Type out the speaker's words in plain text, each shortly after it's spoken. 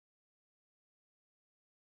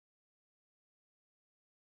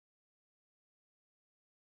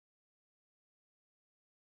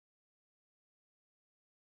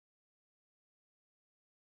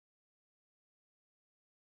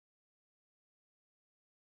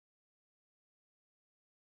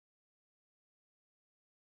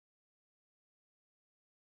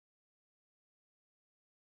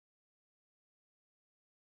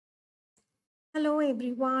Hello,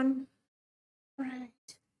 everyone. All right.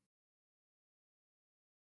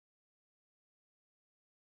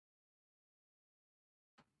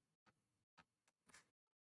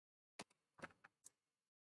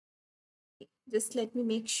 Just let me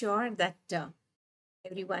make sure that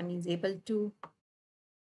everyone is able to.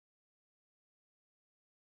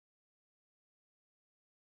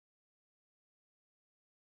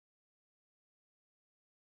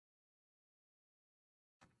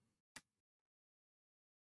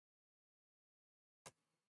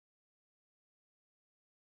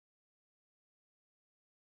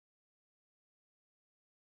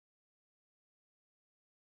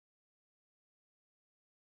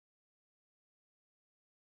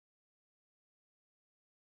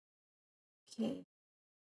 Okay.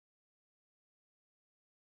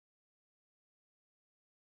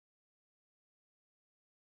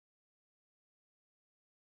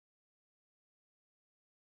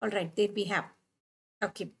 All right. There we have.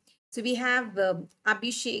 Okay. So we have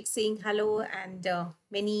Abhishek saying hello, and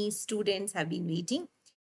many students have been waiting.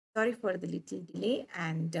 Sorry for the little delay.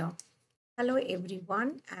 And hello,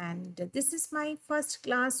 everyone. And this is my first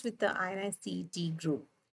class with the INICET group.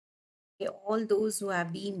 Okay, all those who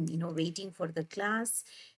have been, waiting for the class.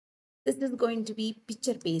 This is going to be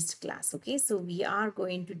picture based class. Okay, so we are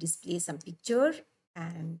going to display some picture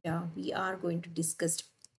and we are going to discuss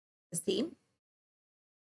the same.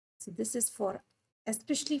 So this is for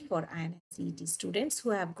especially for INICET students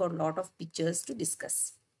who have got a lot of pictures to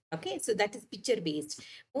discuss. Okay, so that is picture based.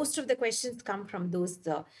 Most of the questions come from those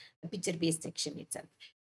picture based section itself.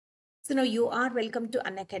 So now you are welcome to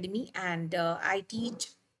Unacademy, and I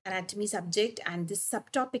teach anatomy subject, and this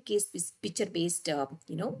subtopic is picture based,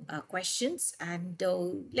 questions. And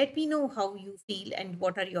let me know how you feel and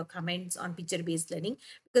what are your comments on picture based learning.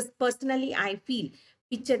 Because personally, I feel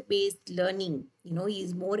picture based learning,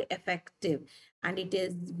 is more effective and it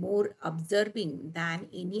is more observing than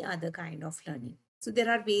any other kind of learning. So there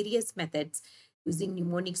are various methods using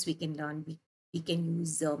mnemonics we can learn. We can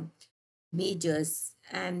use images,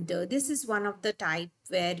 and this is one of the type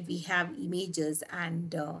where we have images,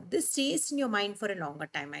 and this stays in your mind for a longer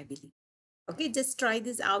time, I believe. Okay, just try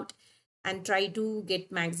this out and try to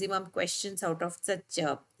get maximum questions out of such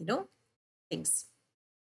things.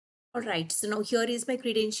 All right, so now here is my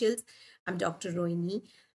credentials. I'm Dr. Rohini,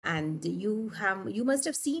 and you must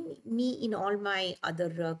have seen me in all my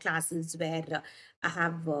other classes where I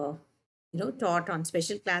have taught on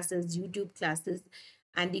special classes, YouTube classes,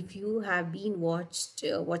 and if you have been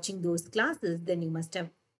watching those classes, then you must have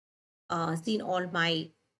seen all my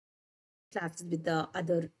classes with the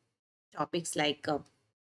other topics like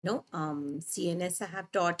CNS. I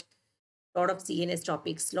have taught a lot of CNS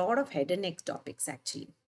topics, lot of head and neck topics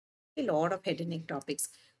actually, a lot of head and neck topics.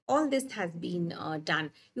 All this has been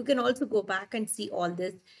done. You can also go back and see all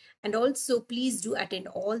this. And also, please do attend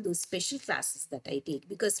all those special classes that I take,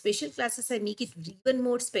 because special classes, I make it even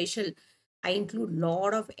more special. I include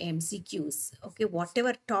lot of MCQs. Okay,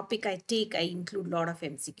 whatever topic I take, I include lot of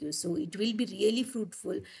MCQs. So it will be really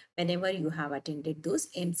fruitful whenever you have attended those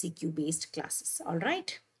MCQ based classes. All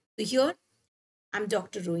right. So here I'm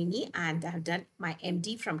Dr. Rohini, and I have done my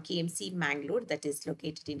MD from KMC Mangalore, that is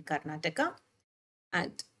located in Karnataka.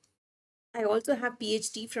 And I also have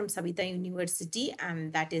PhD from Savita University,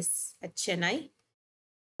 and that is at Chennai,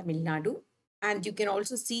 Tamil Nadu. And you can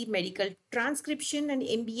also see medical transcription and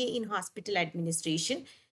MBA in hospital administration,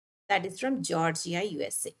 that is from Georgia,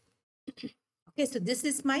 USA. Okay, so this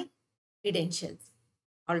is my credentials.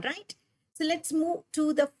 All right. So let's move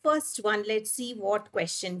to the first one. Let's see what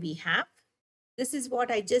question we have. This is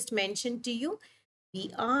what I just mentioned to you.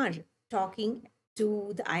 We are talking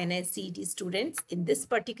to the INICET students in this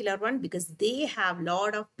particular one because they have a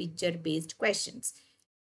lot of picture based questions.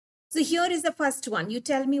 So here is the first one. You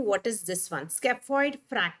tell me, what is this one? Scaphoid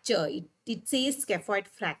fracture. It says scaphoid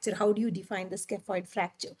fracture. How do you define the scaphoid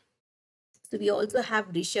fracture? So we also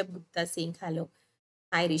have Rishabh Gupta saying hello.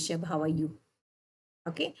 Hi Rishabh, how are you?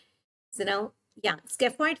 Okay. So now, yeah,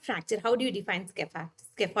 scaphoid fracture. How do you define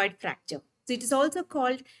scaphoid fracture? So it is also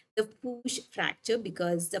called the push fracture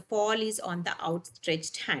because the fall is on the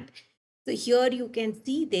outstretched hand. So here you can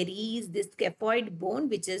see there is this scaphoid bone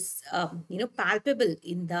which is palpable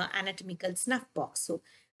in the anatomical snuff box. So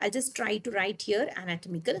I'll just try to write here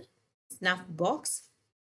anatomical snuff box.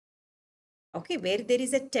 Okay, where there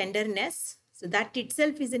is a tenderness. So that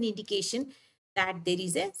itself is an indication that there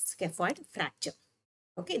is a scaphoid fracture.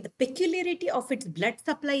 Okay, the peculiarity of its blood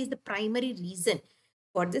supply is the primary reason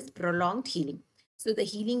for this prolonged healing. So the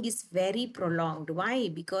healing is very prolonged. Why?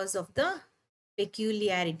 Because of the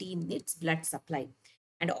peculiarity in its blood supply.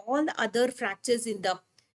 And all the other fractures in the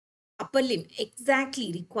upper limb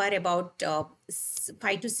exactly require about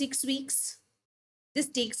 5 to 6 weeks. This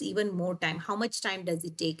takes even more time. How much time does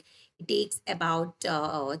it take? It takes about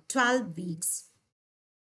 12 weeks.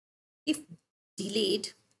 If delayed,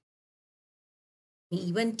 may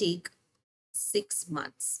even take 6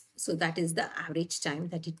 months. So that is the average time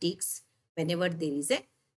that it takes whenever there is a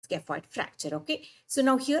scaphoid fracture. Okay. So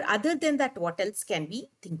now here, other than that, what else can we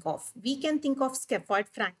think of? We can think of scaphoid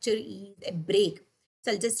fracture is a break.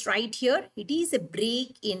 So I'll just write here, it is a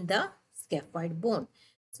break in the scaphoid bone.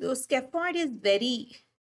 So scaphoid is very,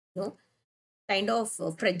 kind of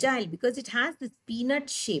fragile because it has this peanut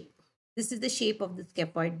shape. This is the shape of the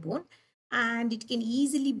scaphoid bone, and it can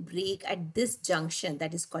easily break at this junction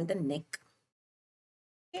that is called the neck.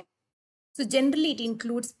 Okay. So generally it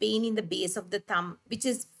includes pain in the base of the thumb, which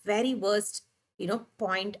is very worst,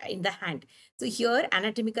 point in the hand. So here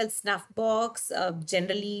anatomical snuff box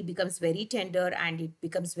generally becomes very tender and it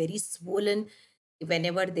becomes very swollen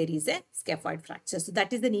whenever there is a scaphoid fracture. So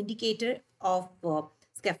that is an indicator of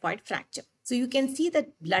scaphoid fracture. So you can see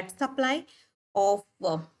that blood supply of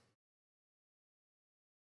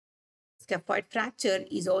scaphoid fracture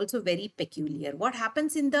is also very peculiar. What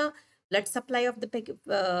happens in the blood supply of the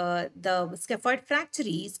scaphoid fracture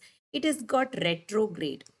is it has got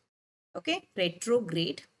retrograde. Okay,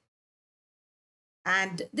 retrograde,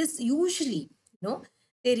 and this usually, there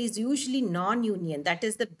is usually non-union. That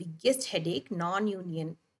is the biggest headache.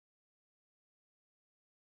 Non-union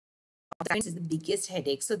is the biggest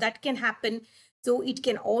headache. So that can happen. So it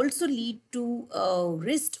can also lead to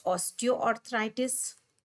wrist osteoarthritis.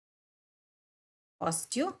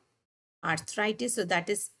 Osteoarthritis. So that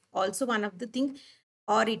is also one of the things.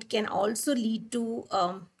 Or it can also lead to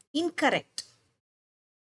incorrect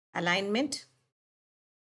alignment.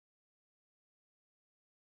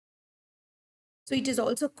 So it is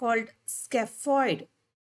also called scaphoid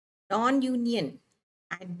non-union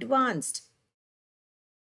advanced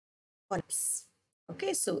collapse.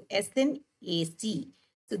 Okay, so SNAC.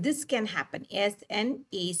 So this can happen.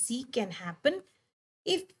 SNAC can happen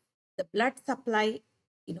if the blood supply,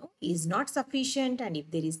 is not sufficient, and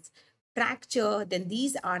if there is fracture, then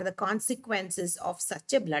these are the consequences of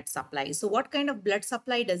such a blood supply. So what kind of blood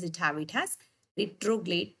supply does it have? It has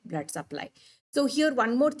retrograde blood supply. So here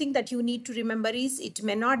one more thing that you need to remember is it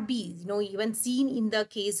may not be, even seen in the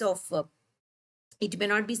case of it may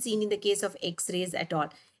not be seen in the case of X-rays at all.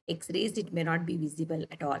 X-rays, it may not be visible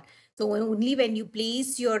at all. So only when you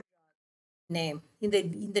place your name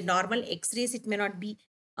in the normal X-rays, it may not be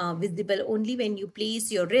visible. Only when you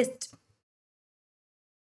place your wrist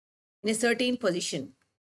in a certain position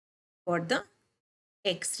for the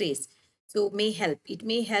X-rays. So may help. It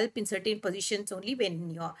may help in certain positions only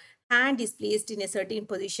when your hand is placed in a certain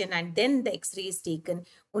position and then the X-ray is taken.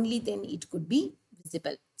 Only then it could be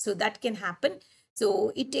visible. So that can happen.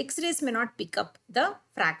 So X-rays may not pick up the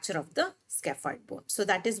fracture of the scaphoid bone. So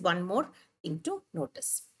that is one more thing to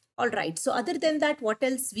notice. All right. So other than that, what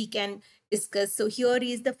else we can discuss? So here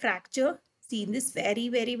is the fracture. See in this very,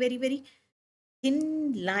 very, very, very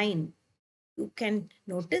thin line, you can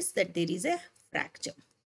notice that there is a fracture.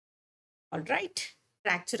 All right,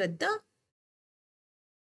 fracture at the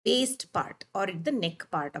waist part or at the neck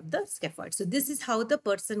part of the scaphoid. So this is how the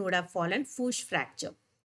person would have fallen, Fuchs fracture.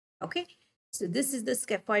 Okay, so this is the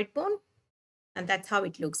scaphoid bone and that's how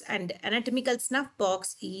it looks. And anatomical snuff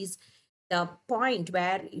box is the point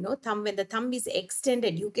where, thumb, when the thumb is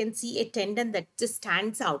extended, you can see a tendon that just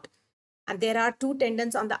stands out. And there are two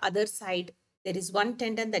tendons on the other side. There is one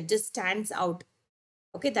tendon that just stands out.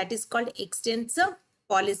 Okay, that is called extensor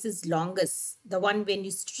pollicis longus. The one when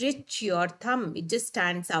you stretch your thumb, it just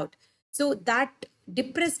stands out. So that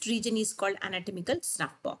depressed region is called anatomical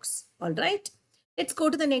snuff box. All right. Let's go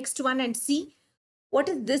to the next one and see what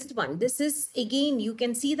is this one. This is again, you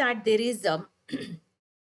can see that there is a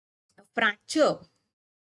fracture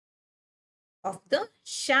of the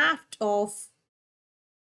shaft of,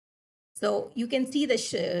 so you can see the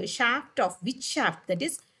shaft of which shaft, that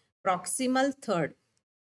is proximal third.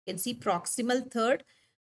 You can see proximal third,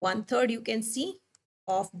 1/3 you can see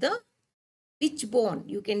of the which bone.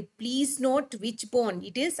 You can please note which bone.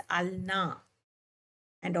 It is ulna.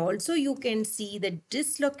 And also you can see the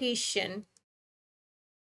dislocation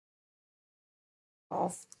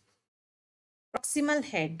of proximal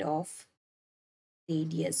head of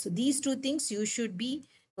radius. So these two things you should be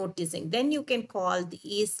noticing. Then you can call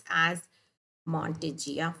these as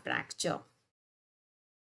Monteggia fracture.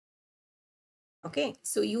 Okay,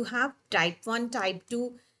 so you have type 1, type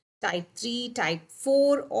 2, type 3, type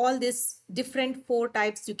 4, all these different 4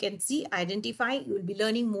 types you can see, identify. You will be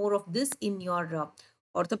learning more of this in your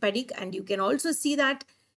orthopedic, and you can also see that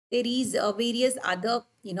There is various other,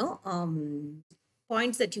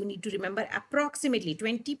 points that you need to remember. Approximately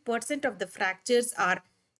 20% of the fractures are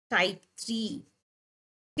type 3.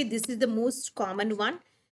 Okay, this is the most common one.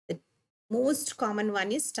 The most common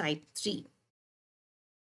one is type 3.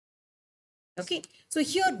 Okay, so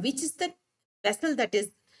here, which is the vessel that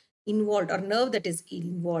is involved or nerve that is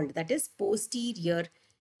involved? That is posterior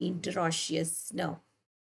interosseous nerve.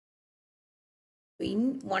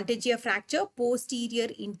 In Monteggia fracture, posterior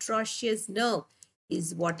interosseous nerve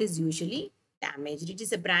is what is usually damaged. It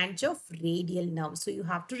is a branch of radial nerve. So you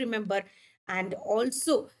have to remember, and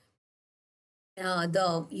also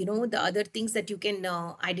the other things that you can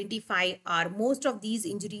identify are most of these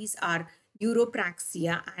injuries are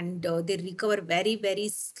neuropraxia, and they recover very, very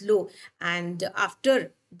slow, and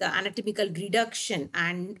after the anatomical reduction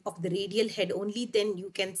and of the radial head, only then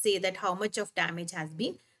you can say that how much of damage has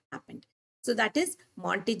been happened. So that is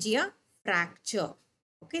Monteggia fracture.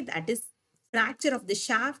 Okay, that is fracture of the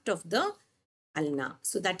shaft of the ulna.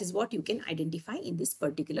 So that is what you can identify in this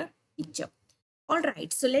particular picture. All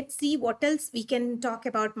right, so let's see what else we can talk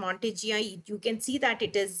about Monteggia. You can see that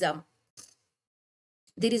it is, there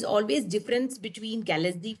is always difference between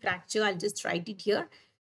Galeazzi fracture. I'll just write it here.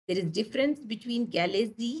 There is difference between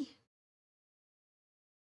Galeazzi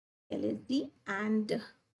and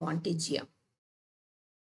Monteggia.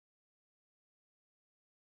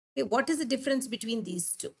 Okay, what is the difference between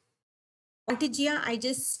these two? Monteggia, I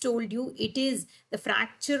just told you, it is the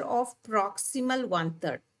fracture of proximal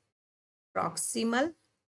 1/3. Proximal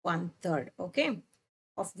 1/3, okay?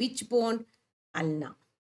 Of which bone? Ulna.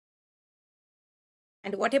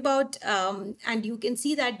 And what about, and you can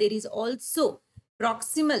see that there is also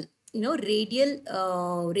proximal,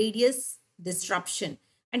 radius disruption.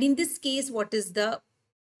 And in this case, what is the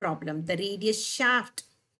problem? The radius shaft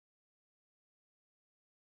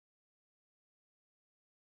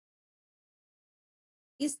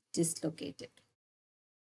is dislocated.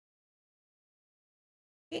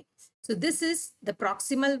 Okay, so this is the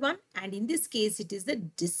proximal one, and in this case, it is the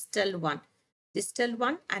distal one. Distal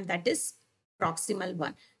one, and that is proximal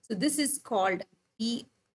one. So this is called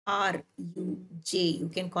PRUJ. You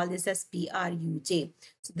can call this as PRUJ.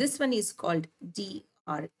 So this one is called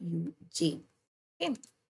DRUJ. Okay,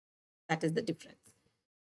 that is the difference.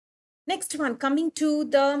 Next one, coming to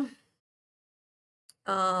the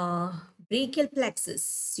brachial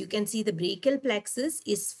plexus. You can see the brachial plexus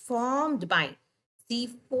is formed by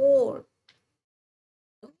C4,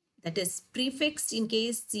 that is prefixed in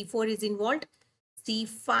case C4 is involved,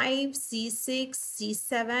 C5, C6,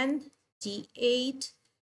 C7, T8,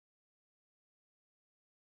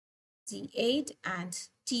 T8 and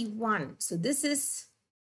T1. So this is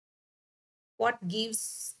what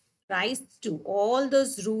gives rise to all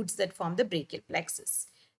those roots that form the brachial plexus.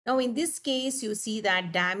 Now in this case, you see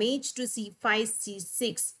that damage to C5,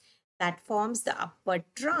 C6 that forms the upper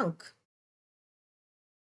trunk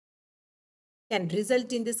can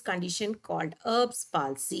result in this condition called Erb's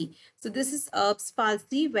palsy. So this is Erb's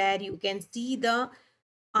palsy, where you can see the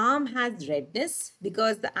arm has redness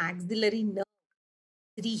because the axillary nerve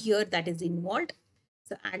 3 here that is involved.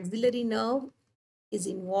 So axillary nerve is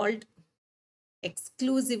involved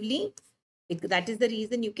exclusively. That is the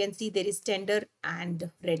reason you can see there is tender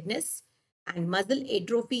and redness. And muscle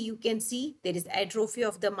atrophy, you can see there is atrophy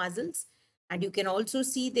of the muscles. And you can also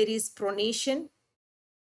see there is pronation,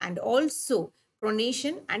 and also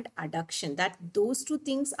pronation and adduction. That those two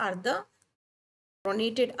things are the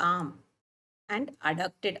pronated arm and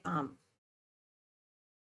adducted arm.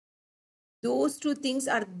 Those two things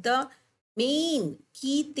are the main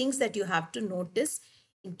key things that you have to notice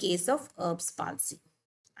in case of Erb's palsy.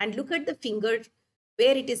 And look at the finger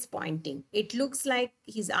where it is pointing. It looks like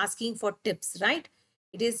he's asking for tips, right?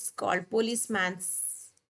 It is called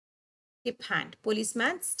policeman's tip hand.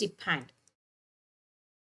 Policeman's tip hand.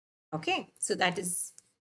 Okay, so that is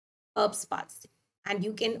Erb's palsy. And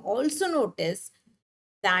you can also notice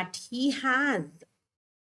that he has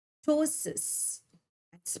ptosis,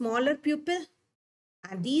 smaller pupil,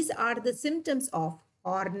 and these are the symptoms of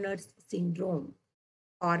Horner's syndrome.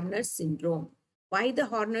 Horner's syndrome. Why the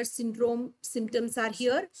Horner syndrome symptoms are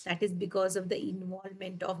here? That is because of the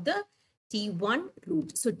involvement of the T1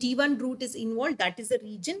 root. So T1 root is involved. That is the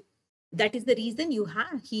region. That is the reason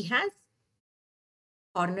he has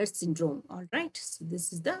Horner syndrome. All right. So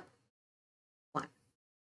this is the one.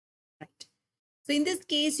 Right. So in this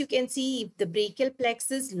case, you can see if the brachial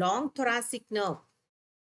plexus, long thoracic nerve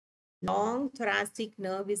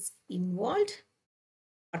is involved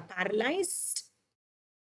or paralyzed.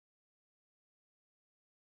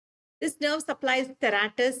 This nerve supplies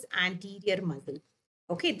serratus anterior muscle.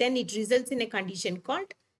 Okay, then it results in a condition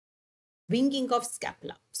called winging of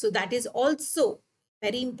scapula. So that is also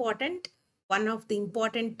very important, one of the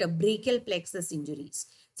important brachial plexus injuries.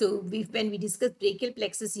 So when we discuss brachial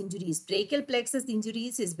plexus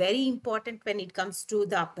injuries is very important when it comes to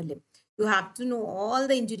the upper limb. You have to know all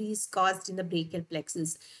the injuries caused in the brachial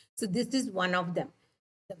plexus. So this is one of them.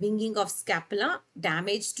 The winging of scapula,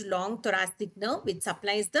 damage to long thoracic nerve, which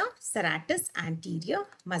supplies the serratus anterior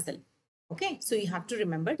muscle. Okay, so you have to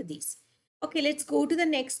remember these. Okay, let's go to the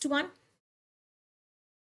next one.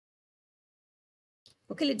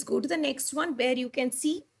 Okay, let's go to the next one where you can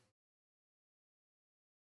see.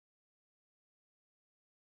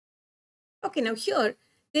 Okay, now here,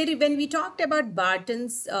 when we talked about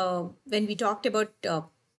Barton's, when we talked about, let's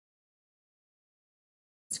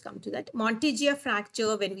come to that, Monteggia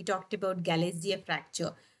fracture, when we talked about Galeazzi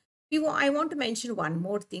fracture, I want to mention one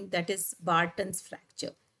more thing, that is Barton's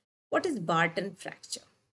fracture. What is Barton fracture?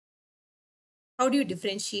 How do you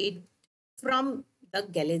differentiate from the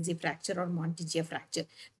Galeazzi fracture or Monteggia fracture?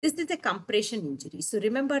 This is a compression injury. So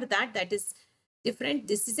remember that is different.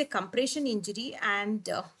 This is a compression injury and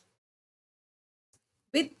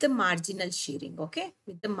with the marginal shearing, okay?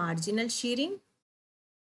 With the marginal shearing,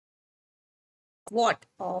 what?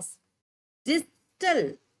 Of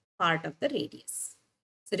distal part of the radius.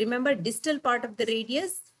 So remember, distal part of the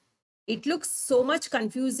radius, it looks so much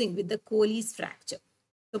confusing with the Colles fracture.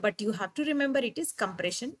 So, but you have to remember it is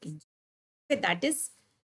compression injury. Okay, that is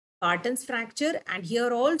Barton's fracture, and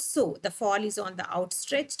here also the fall is on the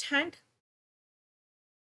outstretched hand,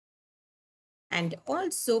 and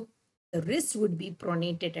also the wrist would be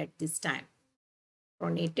pronated at this time.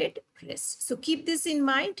 Pronated wrist. So keep this in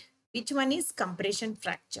mind. Which one is compression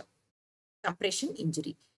fracture? Compression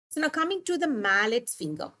injury. So now coming to the mallet's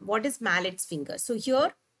finger. What is mallet's finger? So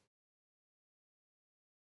here,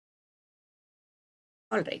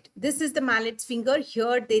 all right, this is the mallet's finger.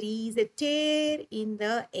 Here there is a tear in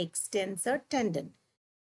the extensor tendon.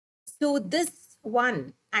 So this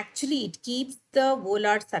one, actually it keeps the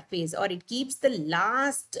volar surface, or it keeps the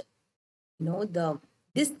last, the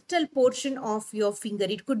distal portion of your finger.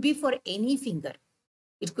 It could be for any finger.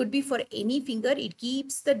 It could be for any finger. It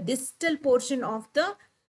keeps the distal portion of the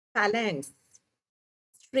phalanx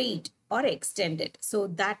straight or extended. So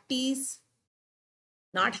that is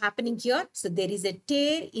not happening here. So there is a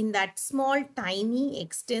tear in that small tiny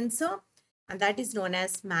extensor, and that is known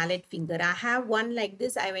as mallet finger. I have one like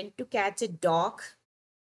this. I went to catch a dog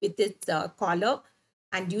with its collar,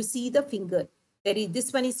 and you see the finger.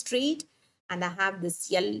 This one is straight, and I have this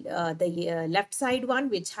the left side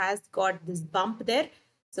one which has got this bump there.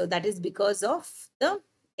 So that is because of the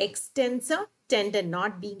extensor tendon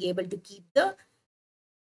not being able to keep the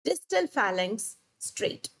distal phalanx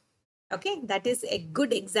straight. Okay, that is a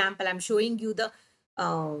good example. I'm showing you the,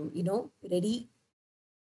 ready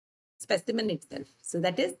specimen itself. So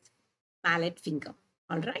that is mallet finger.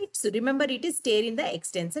 All right. So remember, it is tear in the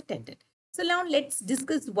extensor tendon. So now let's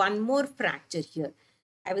discuss one more fracture here.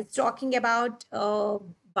 I was talking about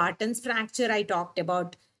Barton's fracture. I talked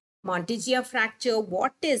about Monteggia fracture.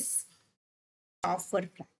 What is Schaffer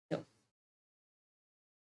fracture?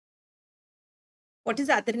 What is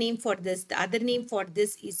the other name for this? The other name for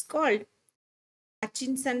this is called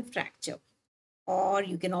Hutchinson fracture, or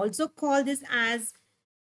you can also call this as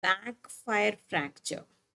backfire fracture.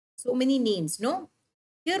 So many names, no?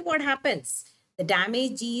 Here what happens? The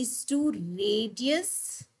damage is to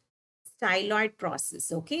radius styloid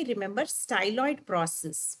process. Okay, remember styloid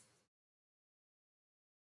process.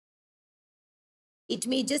 It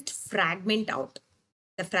may just fragment out.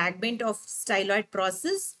 The fragment of styloid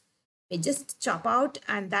process may just chop out,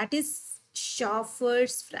 and that is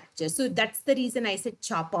Schaffer's fracture. So that's the reason I said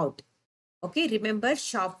chop out. Okay, remember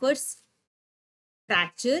Schaffer's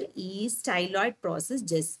fracture is styloid process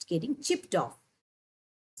just getting chipped off.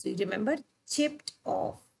 So you remember, chipped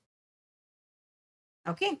off.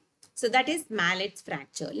 Okay, so that is mallet's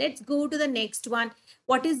fracture. Let's go to the next one.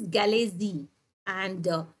 What is Galeazzi and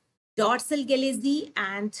dorsal Galeazzi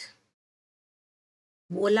and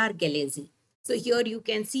volar Galeazzi? So here you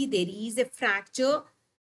can see there is a fracture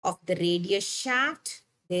of the radius shaft.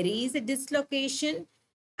 There is a dislocation,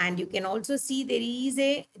 and you can also see there is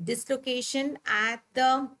a dislocation at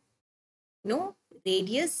the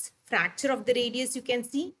radius, fracture of the radius you can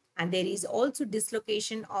see, and there is also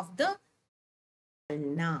dislocation of the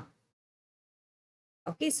ulna.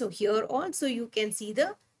 Okay, so here also you can see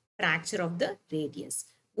the fracture of the radius,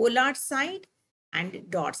 volar side and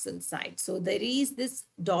dorsal side. So there is this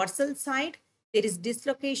dorsal side, there is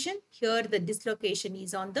dislocation. Here the dislocation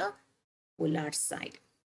is on the volar side.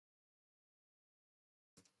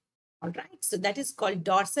 All right, so that is called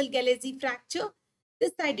dorsal Galeazzi fracture.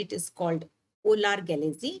 This side it is called polar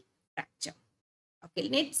Galeazzi fracture. Okay,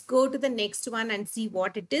 let's go to the next one and see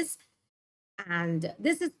what it is. And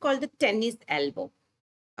this is called the tennis elbow.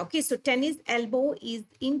 Okay, so tennis elbow is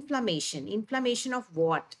inflammation. Inflammation of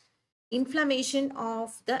what? Inflammation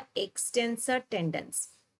of the extensor tendons.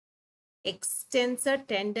 Extensor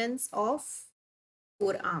tendons of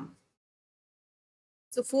forearm.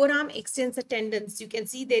 So forearm extensor tendons, you can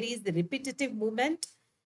see there is the repetitive movement,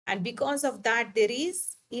 and because of that there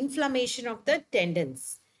is inflammation of the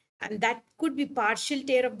tendons, and that could be partial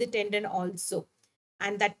tear of the tendon also,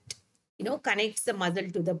 and that connects the muscle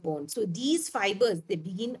to the bone. So these fibers, they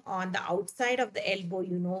begin on the outside of the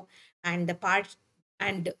elbow, and the part,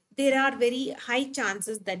 and there are very high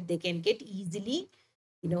chances that they can get easily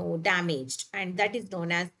damaged, and that is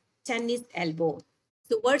known as tennis elbow.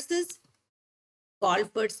 So versus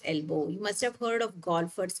golfer's elbow. You must have heard of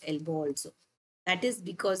golfer's elbow also. That is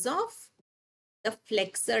because of the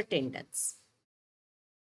flexor tendons.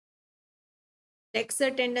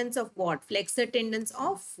 Flexor tendons of what? Flexor tendons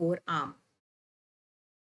of forearm.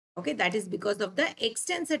 Okay, that is because of the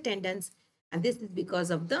extensor tendons, and this is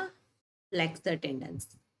because of the flexor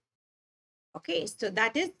tendons. Okay, so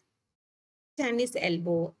that is tennis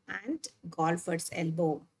elbow and golfer's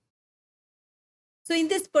elbow. So in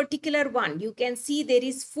this particular one, you can see there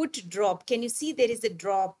is foot drop. Can you see there is a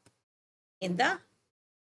drop in the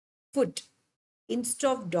foot?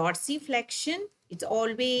 Instead of dorsiflexion, it's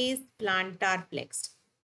always plantar flexed.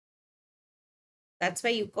 That's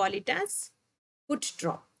why you call it as foot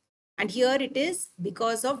drop. And here it is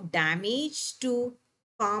because of damage to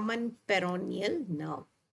common peroneal nerve.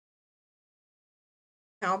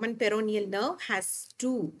 Common peroneal nerve has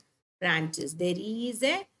two branches. There is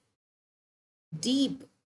a deep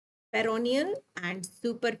peroneal and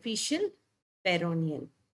superficial peroneal.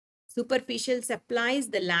 Superficial supplies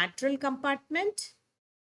the lateral compartment,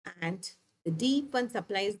 and the deep one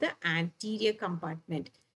supplies the anterior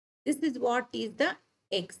compartment. This is what is the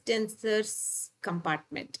extensors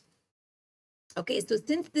compartment. Okay, so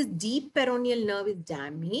since this deep peroneal nerve is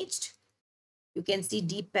damaged, you can see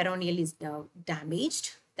deep peroneal is now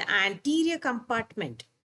damaged. The anterior compartment,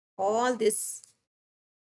 all these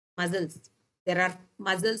muscles, there are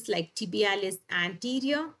muscles like tibialis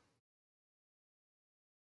anterior,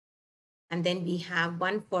 and then we have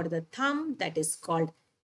one for the thumb that is called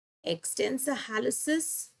extensor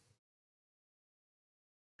hallucis,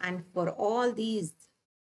 and for all these,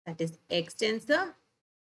 that is extensor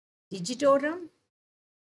digitorum,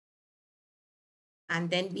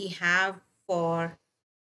 and then we have for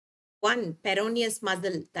one peroneus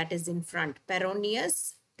muscle that is in front,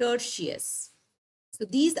 peroneus tertius. So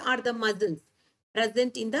these are the muscles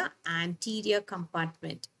present in the anterior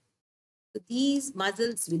compartment. So these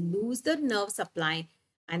muscles will lose the nerve supply,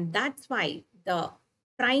 and that's why the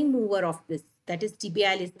prime mover of this, that is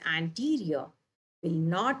tibialis anterior, will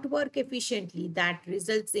not work efficiently. That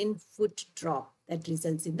results in foot drop. That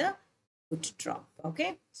results in the foot drop.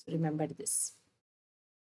 Okay, so remember this.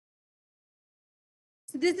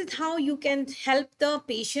 So this is how you can help the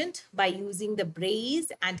patient by using the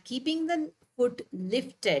brace and keeping the foot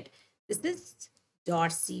lifted. This is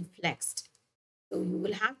dorsiflexed. So you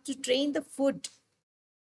will have to train the foot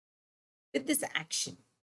with this action.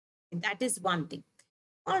 And that is one thing.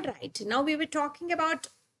 All right. Now we were talking about,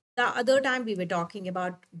 the other time we were talking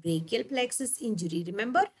about brachial plexus injury.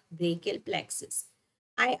 Remember brachial plexus.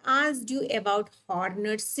 I asked you about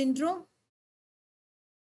Horner's syndrome.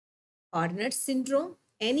 Horner's syndrome.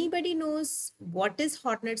 Anybody knows what is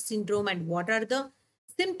Horner's syndrome and what are the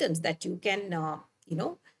symptoms that you can,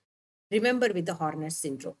 remember with the Horner's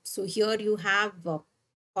syndrome? So here you have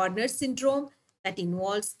Horner's syndrome that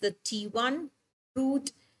involves the T1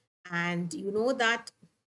 root, and you know that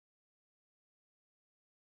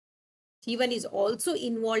T1 is also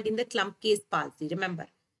involved in the clump case palsy. Remember,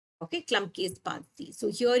 okay, clump case palsy.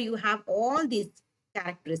 So here you have all these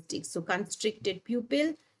characteristics. So constricted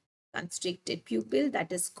pupil,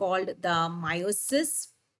 that is called the meiosis.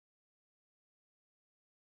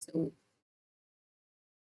 So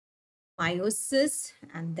meiosis,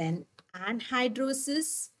 and then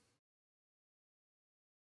anhidrosis.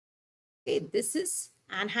 Okay, this is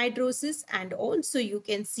anhidrosis, and also you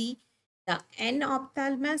can see the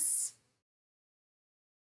N-ophthalmos,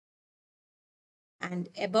 and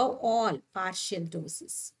above all partial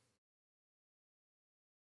ptosis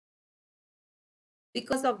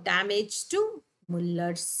because of damage to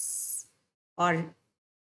Muller's or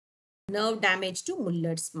nerve damage to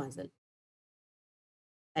Muller's muscle.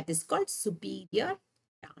 That is called superior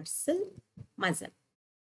tarsal muscle.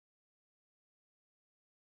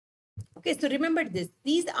 Okay, so remember this.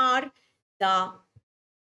 These are the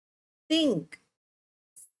think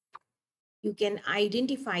you can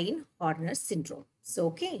identify in Horner syndrome. So,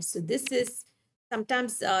 okay, so this is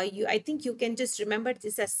sometimes I think you can just remember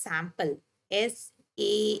this as sample,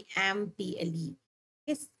 SAMPLE,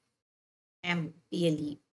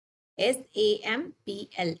 SAMPLE,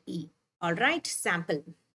 SAMPLE. All right, sample.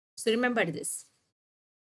 So remember this.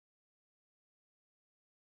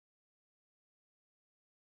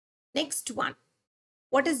 Next one.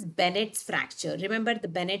 What is Bennett's fracture? Remember the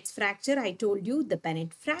Bennett's fracture? I told you the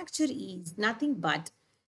Bennett fracture is nothing but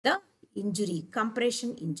the injury,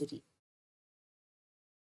 compression injury.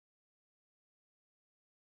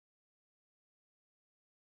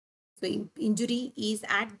 So injury is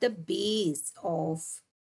at the base of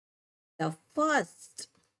the first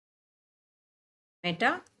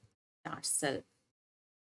metatarsal.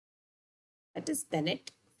 That is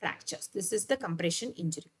Bennett fractures. This is the compression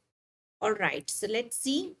injury. All right, so let's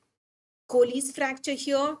see. Colles fracture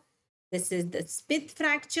here. This is the Smith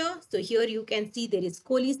fracture. So here you can see there is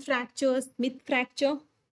Colles fracture, Smith fracture.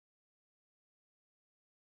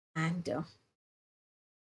 And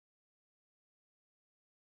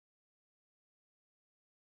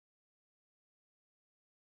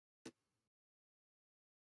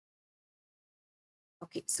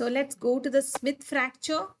okay, so let's go to the Smith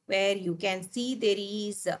fracture where you can see there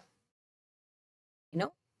is,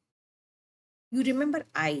 you remember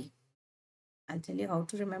I. I'll tell you how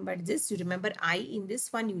to remember this. You remember I in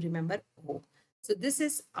this one, you remember O. So this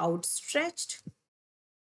is outstretched.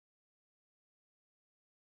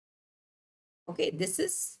 Okay, this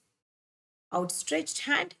is outstretched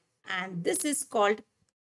hand and this is called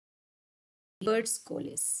reverse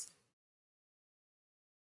Colles.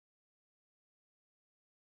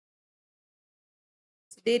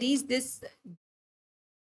 So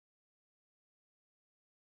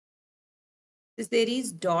there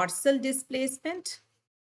is dorsal displacement.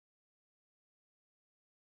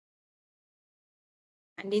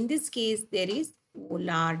 And in this case, there is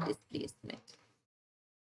volar displacement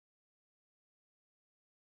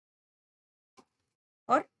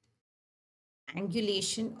or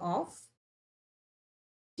angulation of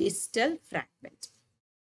distal fragment.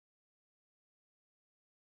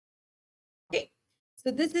 Okay. So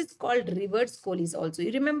this is called reverse Colles also.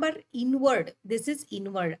 You remember inward. This is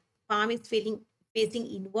inward. Palm is facing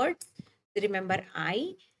inwards. So remember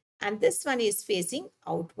I. And this one is facing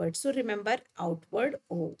outward. So remember outward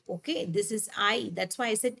O. Okay. This is I. That's why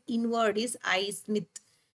I said inward is I Smith.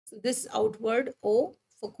 So this outward O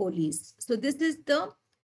for Colles. So this is the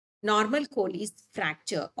normal Colles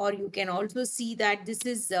fracture. Or you can also see that this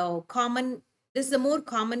is common. This is a more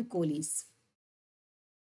common Colles.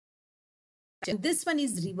 This one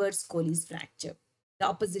is reverse Colles fracture, the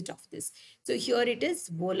opposite of this. So here it is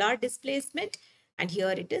volar displacement and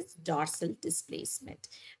here it is dorsal displacement.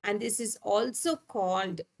 And this is also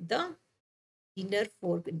called the inner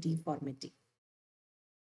fork deformity.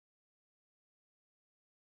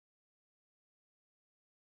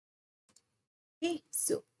 Okay,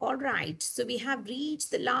 so all right. So we have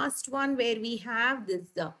reached the last one where we have this,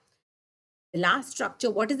 the last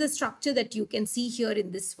structure. What is the structure that you can see here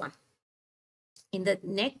in this one? In the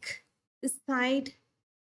neck, this side,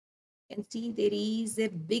 you can see there is a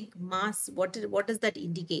big mass. What does that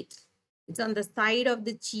indicate? It's on the side of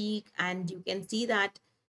the cheek and you can see that,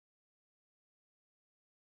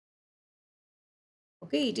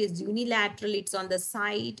 okay, it is unilateral, it's on the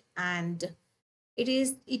side and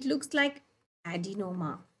it looks like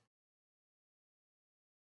adenoma.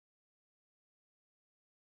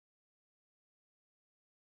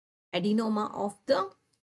 Adenoma of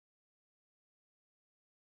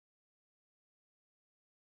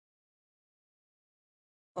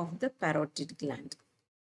the parotid gland.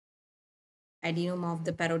 Adenoma of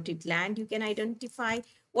the parotid gland, you can identify.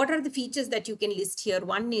 What are the features that you can list here?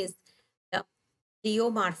 One is the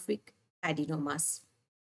pleomorphic adenomas.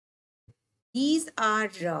 These are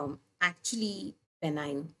actually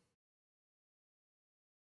benign.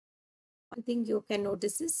 One thing you can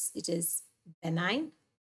notice is it is benign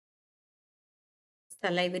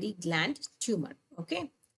salivary gland tumor. Okay.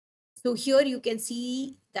 So here you can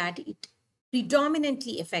see that it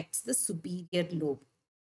predominantly affects the superior lobe.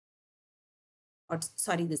 Or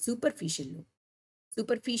sorry, the superficial lobe.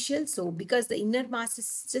 Superficial, so because the inner mass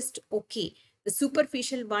is just okay. The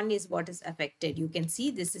superficial one is what is affected. You can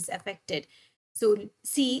see this is affected. So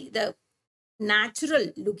see the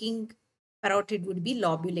natural looking parotid would be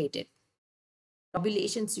lobulated.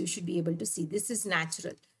 Lobulations you should be able to see. This is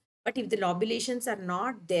natural. But if the lobulations are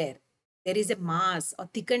not there, there is a mass or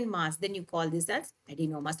thickened mass, then you call this as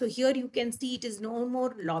adenoma. So here you can see it is no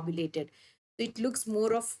more lobulated. So it looks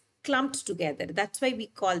more of clumped together. That's why we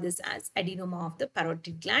call this as adenoma of the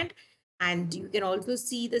parotid gland. And you can also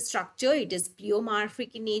see the structure. It is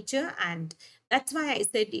pleomorphic in nature, and that's why I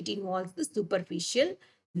said it involves the superficial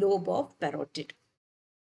lobe of parotid.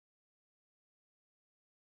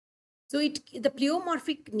 So the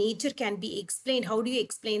pleomorphic nature can be explained. How do you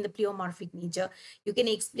explain the pleomorphic nature? You can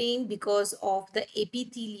explain because of the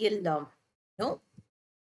epithelial,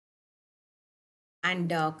 and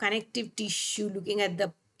connective tissue, looking at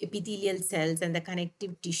the epithelial cells and the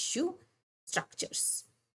connective tissue structures.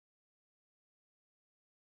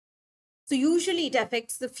 So usually it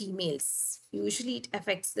affects the females. Usually it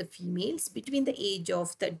affects the females between the age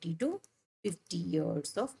of 30 to 50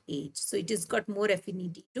 years of age. So it has got more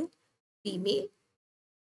affinity to female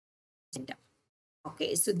gender.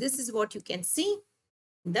 Okay, so this is what you can see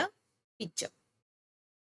in the picture.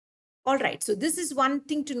 All right, so this is one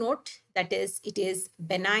thing to note, that is it is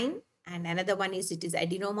benign, and another one is it is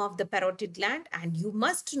adenoma of the parotid gland, and you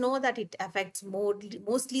must know that it affects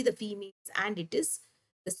mostly the females, and it is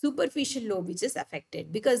the superficial lobe which is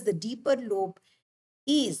affected, because the deeper lobe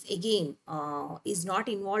is again is not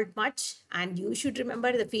involved much. And you should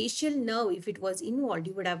remember the facial nerve, if it was involved,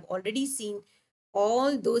 you would have already seen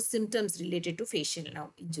all those symptoms related to facial nerve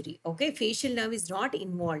injury. Okay, facial nerve is not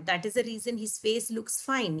involved. That is the reason his face looks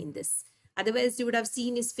fine in this. Otherwise, you would have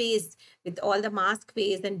seen his face with all the mask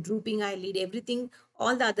face and drooping eyelid, everything,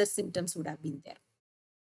 all the other symptoms would have been there.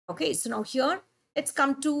 Okay, so now here, let's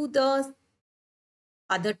come to the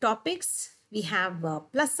other topics. We have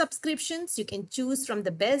plus subscriptions. You can choose from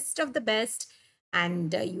the best of the best,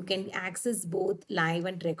 and you can access both live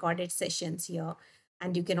and recorded sessions here.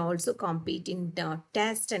 And you can also compete in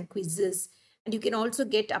tests and quizzes. And you can also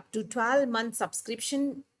get up to 12-month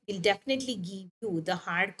subscription. Will definitely give you the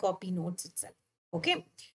hard copy notes itself. Okay.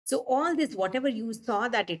 So all this, whatever you saw,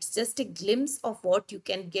 that it's just a glimpse of what you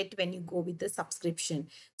can get when you go with the subscription.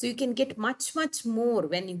 So you can get much, much more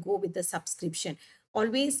when you go with the subscription.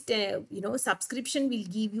 Always, subscription will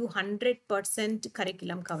give you 100%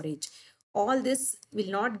 curriculum coverage. All this will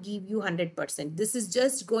not give you 100%. This is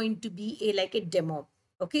just going to be like a demo.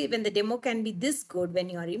 Okay, when the demo can be this good, when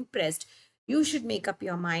you are impressed, you should make up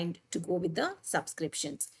your mind to go with the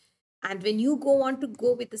subscriptions. And when you want to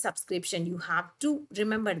go with the subscription, you have to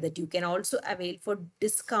remember that you can also avail for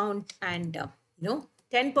discount, and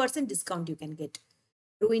 10% discount you can get.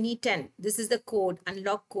 Rohini 10. This is the code,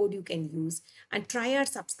 unlock code you can use, and try our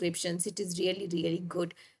subscriptions. It is really, really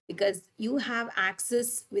good, because you have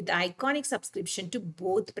access with the iconic subscription to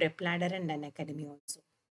both Prep Ladder and Unacademy also.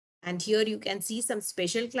 And here you can see some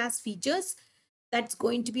special class features that's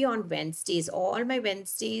going to be on Wednesdays. All my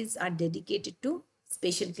Wednesdays are dedicated to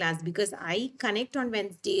special class, because I connect on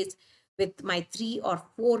Wednesdays with my 3 or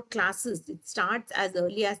 4 classes. It starts as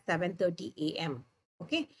early as 7:30 a.m.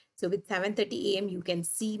 Okay, so with 7:30 a.m. you can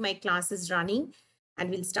see my classes running, and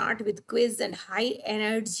we'll start with quiz and high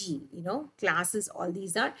energy, classes. All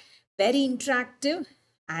these are very interactive,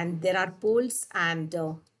 and there are polls, and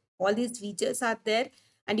all these features are there.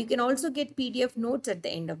 And you can also get PDF notes at the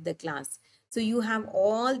end of the class. So you have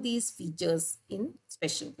all these features in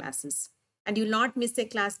special classes, and you'll not miss a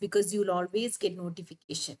class, because you'll always get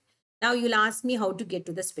notification. Now you'll ask me how to get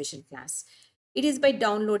to the special class. It is by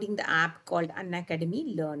downloading the app called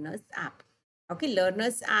Unacademy Learners app. Okay,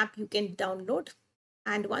 Learners app you can download.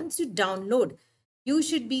 And once you download, you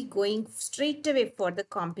should be going straight away for the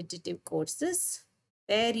competitive courses,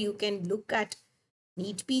 where you can look at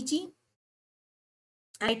NEET PG.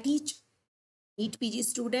 I teach NEET PG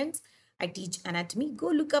students. I teach anatomy. Go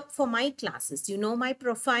look up for my classes. You know my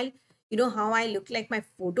profile. You know how I look like. My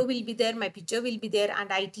photo will be there. My picture will be there.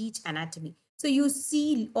 And I teach anatomy. So you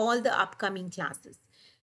see all the upcoming classes.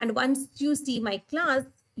 And once you see my class,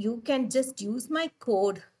 you can just use my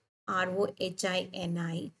code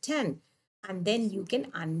ROHINI 10. And then you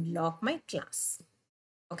can unlock my class.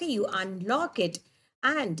 Okay, you unlock it.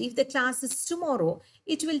 And if the class is tomorrow,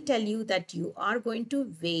 it will tell you that you are going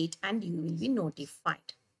to wait, and you will be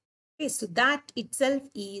notified. Okay, so that itself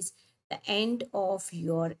is the end of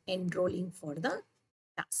your enrolling for the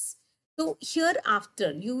class. So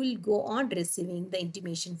hereafter, you will go on receiving the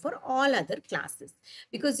intimation for all other classes,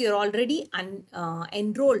 because you're already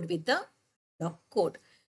enrolled with the code.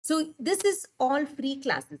 So this is all free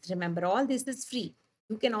classes. Remember, all this is free.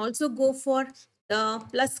 You can also go for the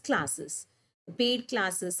plus classes, paid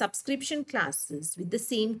classes, subscription classes with the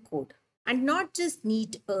same code, and not just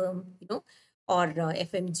NEET, or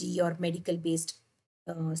FMG or medical based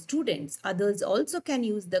students. Others also can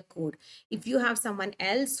use the code. If you have someone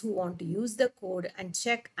else who want to use the code and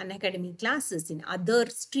check Unacademy classes in other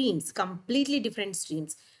streams, completely different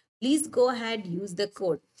streams, please go ahead, use the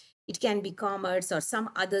code. It can be commerce or some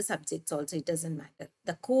other subjects also. It doesn't matter.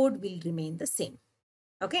 The code will remain the same.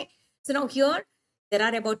 Okay. So now here, there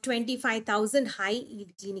are about 25,000 high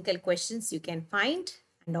yield clinical questions you can find.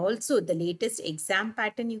 And also the latest exam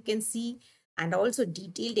pattern you can see. And also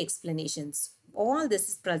detailed explanations. All this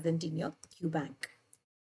is present in your QBank.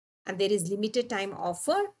 And there is limited time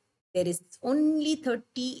offer. There is only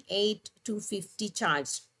 38 to 50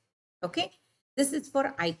 charge. Okay. This is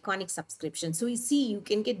for iconic subscription. So you see, you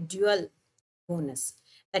can get dual bonus.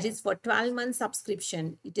 That is for 12 month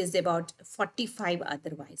subscription. It is about 45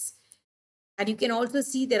 otherwise. And you can also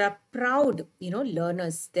see there are proud,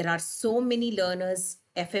 learners. There are so many learners,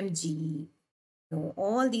 FMG,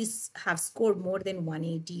 all these have scored more than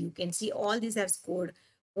 180. You can see all these have scored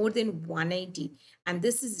more than 180. And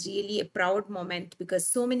this is really a proud moment because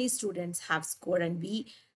so many students have scored and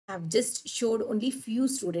we have just showed only few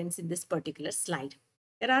students in this particular slide.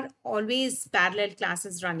 There are always parallel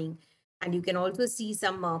classes running and you can also see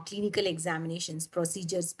some clinical examinations,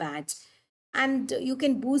 procedures batch, and you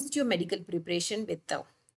can boost your medical preparation with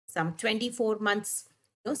some 24 months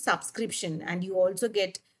subscription and you also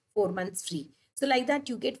get 4 months free. So like that,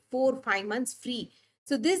 you get 4 5 months free.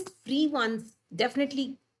 So this free ones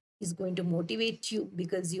definitely is going to motivate you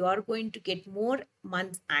because you are going to get more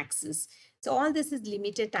months access. So all this is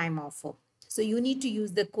limited time offer. So you need to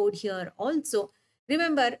use the code here also.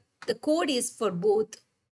 Remember, the code is for both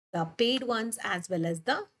the paid ones as well as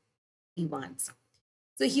the free ones.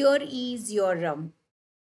 So here is your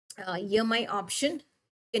EMI option.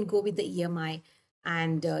 You can go with the EMI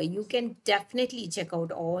and you can definitely check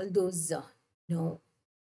out all those,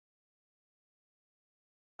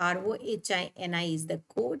 ROHINI is the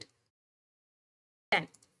code. And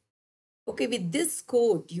okay, with this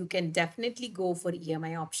code, you can definitely go for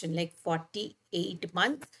EMI option like 48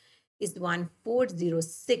 months is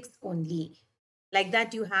 1406 only. Like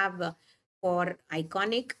that, you have for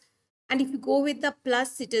iconic. And if you go with the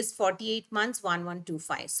plus, it is 48 months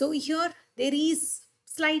 1125. So here there is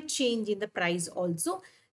slight change in the price also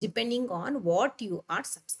depending on what you are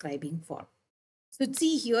subscribing for. So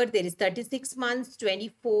see here, there is 36 months,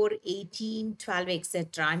 24, 18, 12,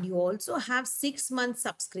 etc. And you also have 6 months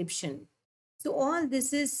subscription. So all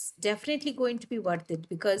this is definitely going to be worth it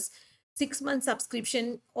because 6 month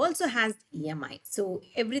subscription also has EMI. So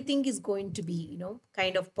everything is going to be,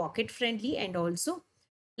 kind of pocket friendly and also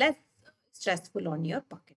less stressful on your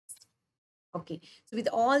pockets. Okay. So with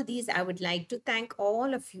all these, I would like to thank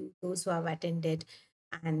all of you, those who have attended,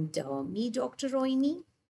 and me, Dr. Rohini,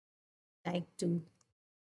 like to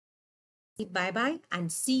bye-bye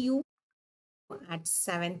and see you at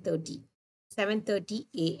 7:30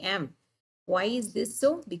 a.m. Why is this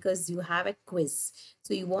so? Because you have a quiz.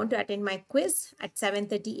 So you want to attend my quiz at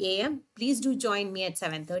 7:30 a.m. Please do join me at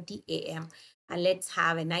 7:30 a.m. and let's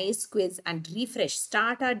have a nice quiz and refresh.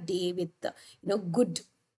 Start our day with good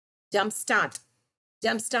jump start.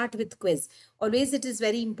 Jump start with quiz. Always it is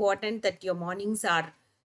very important that your mornings are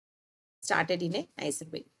started in a nicer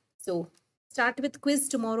way. So start with quiz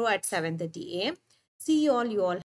tomorrow at 7:30 a.m. See you all. You all